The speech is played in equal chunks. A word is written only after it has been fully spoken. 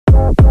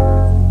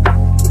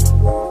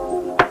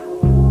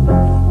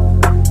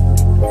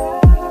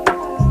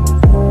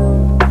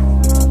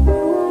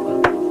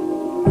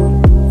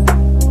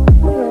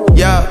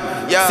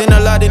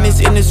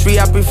industry,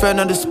 I prefer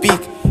not to speak.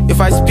 If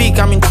I speak,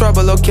 I'm in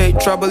trouble, okay,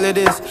 trouble it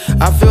is.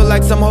 I feel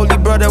like some holy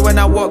brother when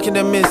I walk in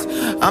the mist.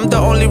 I'm the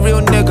only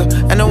real nigga,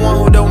 and the one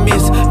who don't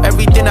miss.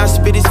 Everything I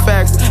spit is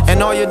facts,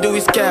 and all you do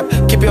is cap.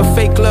 Keep your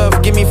fake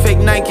love, give me fake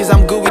Nikes,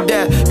 I'm good with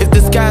that. If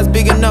the sky's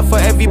big enough for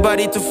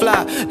everybody to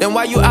fly, then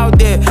why you out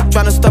there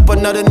trying to stop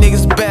another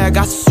nigga's bag?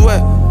 I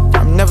swear,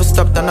 I've never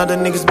stopped another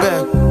nigga's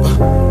bag.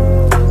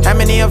 How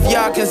many of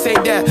y'all can say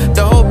that?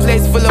 The whole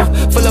place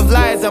full of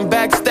lies and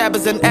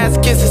backstabbers and ass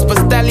kisses, but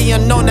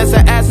stallion known as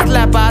an ass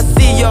slapper. I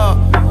see y'all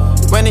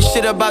when this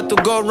shit about to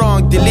go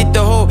wrong. Delete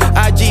the whole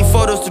IG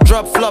photos to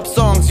drop flop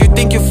songs. You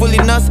think you're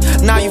fooling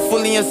us? Now you're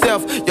fooling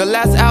yourself. Your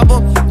last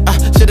album,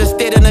 should've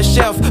stayed on the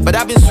shelf. But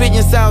I've been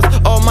switching sounds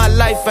all my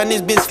life and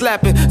it's been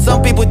slapping.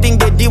 Some people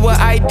think they did what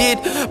I did,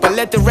 but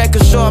let the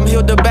record show I'm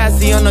Hilda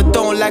Bassi on the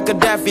throne like a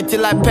Daffy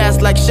till I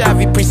pass like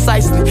Xavi.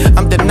 Precisely,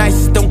 I'm the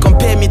nicest, don't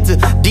compare me to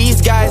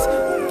these guys.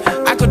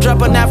 I could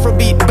drop an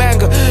Afrobeat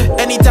banger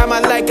anytime I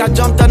like. I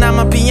jumped on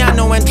my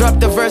piano and dropped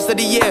the verse of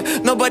the year.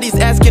 Nobody's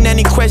asking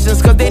any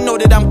questions cause they know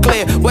that I'm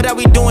clear. What are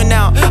we doing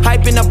now?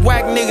 Hyping up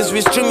whack niggas,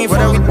 we streaming. What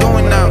are we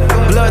doing now?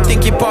 Blood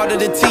think you're part of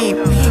the team.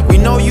 We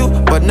know you,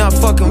 but not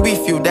fucking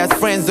with you. That's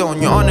friend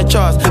zone, you're on the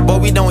charts, but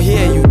we don't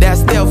hear you.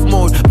 That's stealth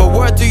mode. But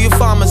word to you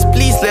farmers,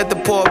 please let the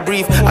poor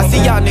breathe. I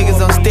see y'all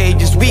niggas on stage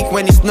this week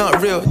when it's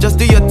not real. Just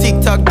do your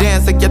TikTok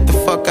dance and get the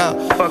fuck out.